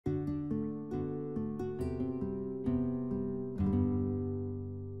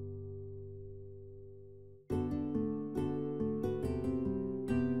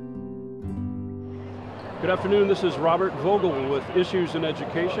Good afternoon, this is Robert Vogel with Issues in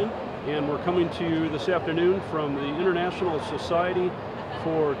Education, and we're coming to you this afternoon from the International Society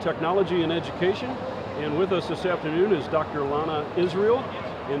for Technology and Education. And with us this afternoon is Dr. Lana Israel,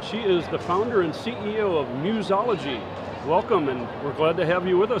 and she is the founder and CEO of Muzology. Welcome, and we're glad to have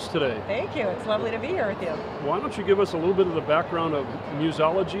you with us today. Thank you, it's lovely to be here with you. Why don't you give us a little bit of the background of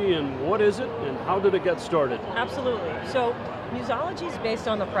Muzology and what is it and how did it get started? Absolutely. So Muzology is based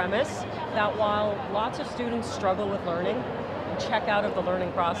on the premise that while lots of students struggle with learning and check out of the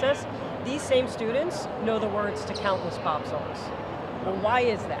learning process, these same students know the words to countless pop songs. Well, why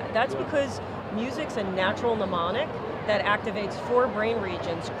is that? That's because music's a natural mnemonic that activates 4 brain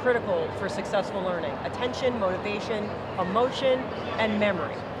regions critical for successful learning: attention, motivation, emotion, and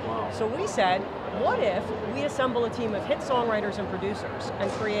memory. Wow. So we said, what if we assemble a team of hit songwriters and producers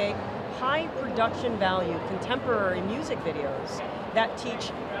and create high production value contemporary music videos that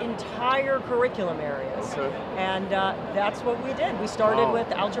teach entire curriculum areas. Okay. And that's what we did. We started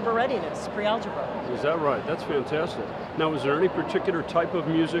with algebra readiness, pre-algebra. Is that right? That's fantastic. Now, is there any particular type of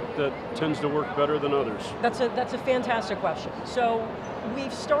music that tends to work better than others? That's a fantastic question. So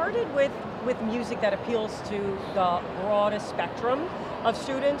we've started with music that appeals to the broadest spectrum of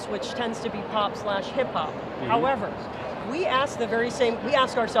students, which tends to be pop/hip hop. However, we ask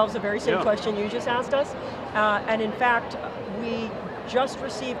ourselves the very same question you just asked us, and in fact, we just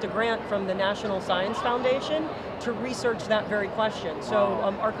received a grant from the National Science Foundation to research that very question.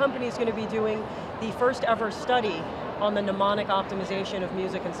 So our company is going to be doing the first ever study on the mnemonic optimization of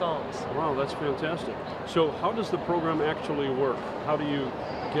music and songs. Wow, that's fantastic. So how does the program actually work? How do you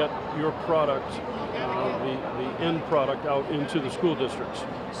get your product, the end product, out into the school districts?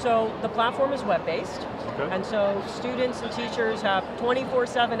 So the platform is web-based, and so students and teachers have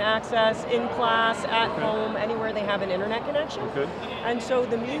 24/7 access in class, at home, anywhere they have an internet connection. And so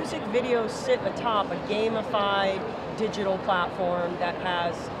the music videos sit atop a gamified digital platform that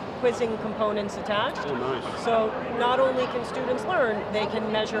has quizzing components attached. Oh, nice. So not only can students learn, they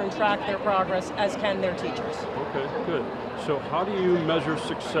can measure and track their progress, as can their teachers. Okay, good. So how do you measure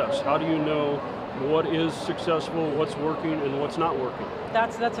success? How do you know what is successful, what's working, and what's not working?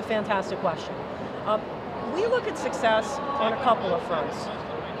 That's a fantastic question. We look at success on a couple of fronts,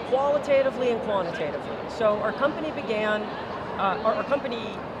 qualitatively and quantitatively. So our company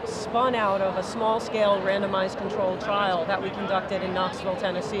spun out of a small-scale randomized controlled trial that we conducted in Knoxville,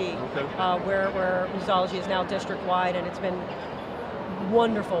 Tennessee, where Muzology is now district-wide, and it's been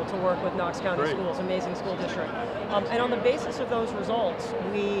wonderful to work with Knox County Schools, amazing school district. And on the basis of those results,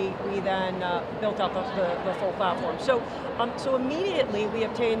 we then built out the full platform. So immediately we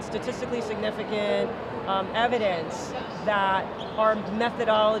obtained statistically significant evidence that our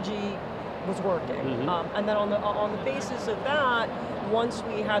methodology was working. And then on the basis of that, once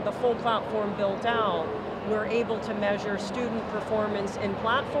we had the full platform built out, we're able to measure student performance in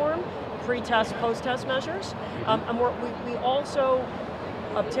platform, pre-test, post-test measures. And we also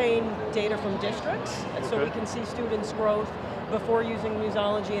obtain data from districts, and so we can see students' growth before using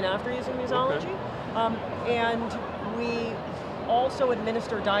Muzology and after using Muzology. And we also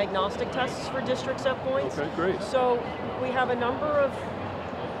administer diagnostic tests for district set points. Okay, great. So we have a number of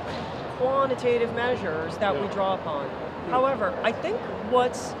quantitative measures that we draw upon. However, I think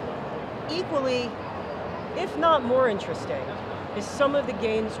what's equally, if not more interesting, is some of the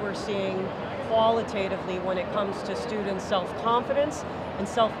gains we're seeing qualitatively when it comes to students' self-confidence and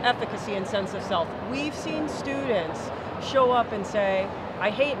self-efficacy and sense of self. We've seen students show up and say, I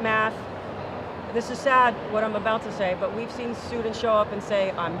hate math. This is sad, what I'm about to say, but we've seen students show up and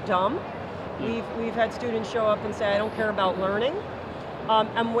say, I'm dumb. We've had students show up and say, I don't care about learning.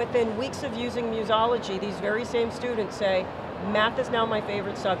 And within weeks of using Muzology, these very same students say, math is now my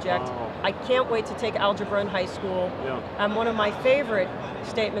favorite subject. I can't wait to take algebra in high school. And one of my favorite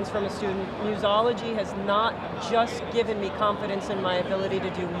statements from a student, Muzology has not just given me confidence in my ability to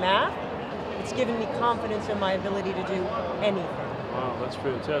do math, it's given me confidence in my ability to do anything. Wow, that's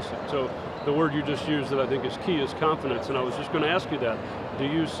fantastic. So the word you just used that I think is key is confidence, and I was just going to ask you that. Do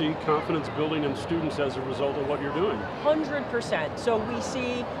you see confidence building in students as a result of what you're doing? 100%. So we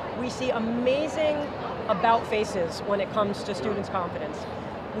see amazing about faces when it comes to students' confidence.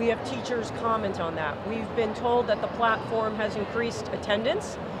 We have teachers comment on that. We've been told that the platform has increased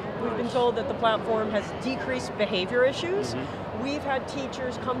attendance. We've been told that the platform has decreased behavior issues. We've had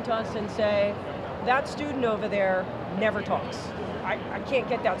teachers come to us and say, that student over there never talks. I can't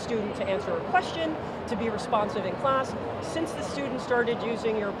get that student to answer a question, to be responsive in class. Since the student started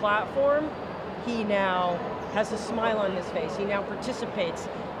using your platform, he now has a smile on his face. He now participates.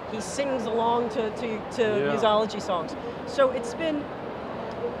 He sings along to Muzology songs. So it's been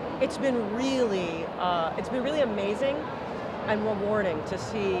It's been really amazing and rewarding to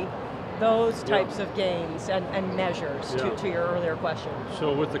see those types of gains and measures to your earlier question.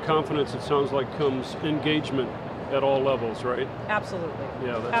 So with the confidence, it sounds like comes engagement at all levels, right? Absolutely.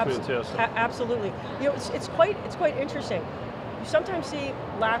 Yeah, that's fantastic. Absolutely. You know, it's quite interesting. You sometimes see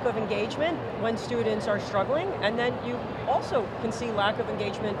lack of engagement when students are struggling, and then you also can see lack of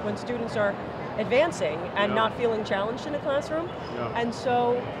engagement when students are advancing and not feeling challenged in a classroom. And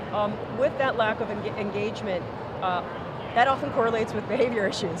so with that lack of engagement, that often correlates with behavior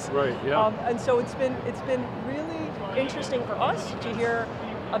issues. Right, yeah. And so it's been really interesting for us to hear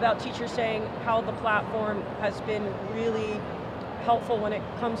about teachers saying how the platform has been really helpful when it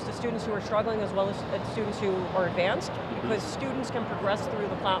comes to students who are struggling as well as students who are advanced, because students can progress through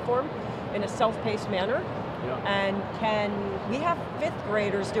the platform in a self-paced manner. And we have 5th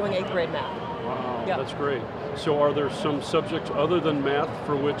graders doing 8th grade math. Wow, that's great. So are there some subjects other than math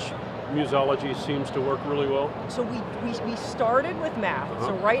for which Muzology seems to work really well? So we started with math.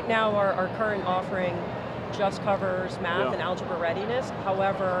 So right now our current offering just covers math and algebra readiness.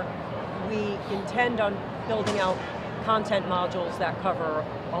 However, we intend on building out content modules that cover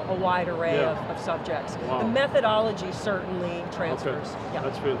a wide array of subjects. The methodology certainly transfers.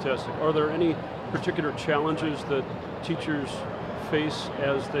 That's fantastic. Are there any particular challenges that teachers face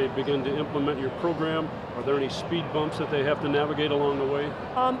as they begin to implement your program? Are there any speed bumps that they have to navigate along the way?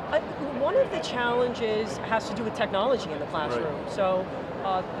 One of the challenges has to do with technology in the classroom. So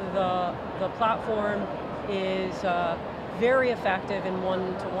the platform is very effective in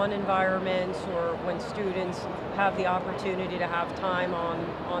one-to-one environments, or when students have the opportunity to have time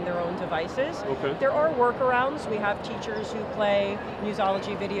on their own devices. There are workarounds. We have teachers who play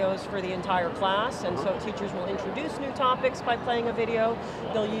Muzology videos for the entire class, and so teachers will introduce new topics by playing a video.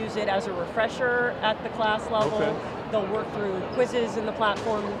 They'll use it as a refresher at the class level. They'll work through quizzes in the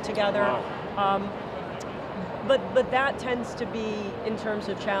platform together. But that tends to be, in terms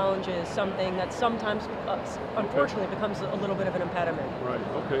of challenges, something that sometimes, unfortunately, becomes a little bit of an impediment. Right,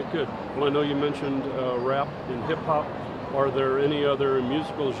 okay, good. Well, I know you mentioned rap and hip hop. Are there any other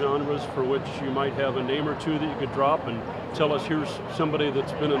musical genres for which you might have a name or two that you could drop and tell us, here's somebody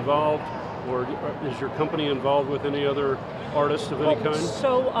that's been involved, or is your company involved with any other artists of any kind?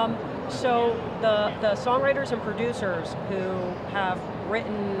 So the songwriters and producers who have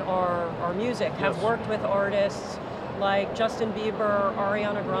written our music have worked with artists like Justin Bieber,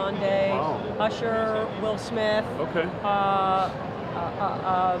 Ariana Grande, Usher, Will Smith, a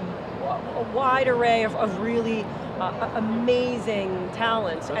wide array of really amazing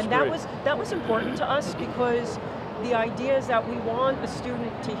talents. And that was important to us, because the idea is that we want a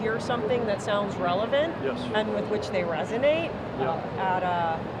student to hear something that sounds relevant and with which they resonate at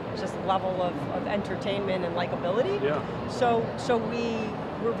a just level of entertainment and likability. So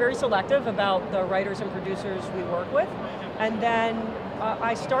we're very selective about the writers and producers we work with. And then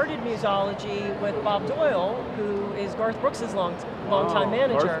I started Muzology with Bob Doyle, who is Garth Brooks' longtime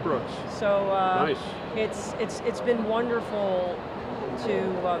manager. Garth Brooks. So nice. It's been wonderful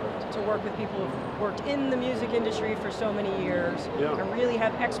to work with people who've worked in the music industry for so many years and really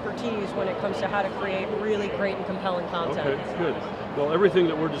have expertise when it comes to how to create really great and compelling content. Okay, good. Well, everything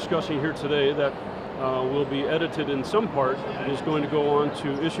that we're discussing here today that will be edited in some part is going to go on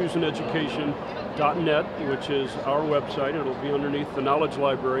to issueseneducation.net, which is our website. It'll be underneath the Knowledge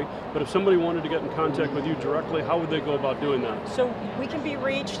Library. But if somebody wanted to get in contact with you directly, how would they go about doing that? So we can be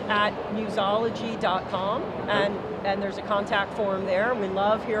reached at muzology.com, and there's a contact form there. We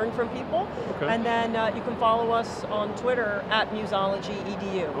love hearing from people. And then you can follow us on Twitter at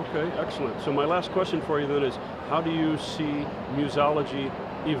MuzologyEDU. Okay, excellent. So my last question for you then is, how do you see Muzology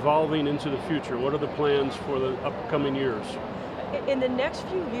evolving into the future? What are the plans for the upcoming years? In the next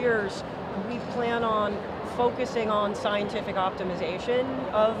few years, we plan on focusing on scientific optimization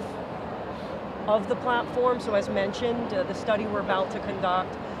of the platform. So as mentioned, the study we're about to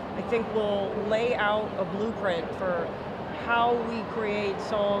conduct, I think will lay out a blueprint for how we create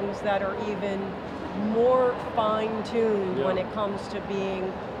songs that are even more fine-tuned when it comes to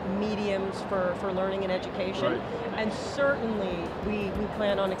being mediums for learning and education. And certainly we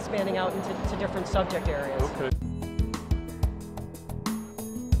plan on expanding out into different subject areas. Okay.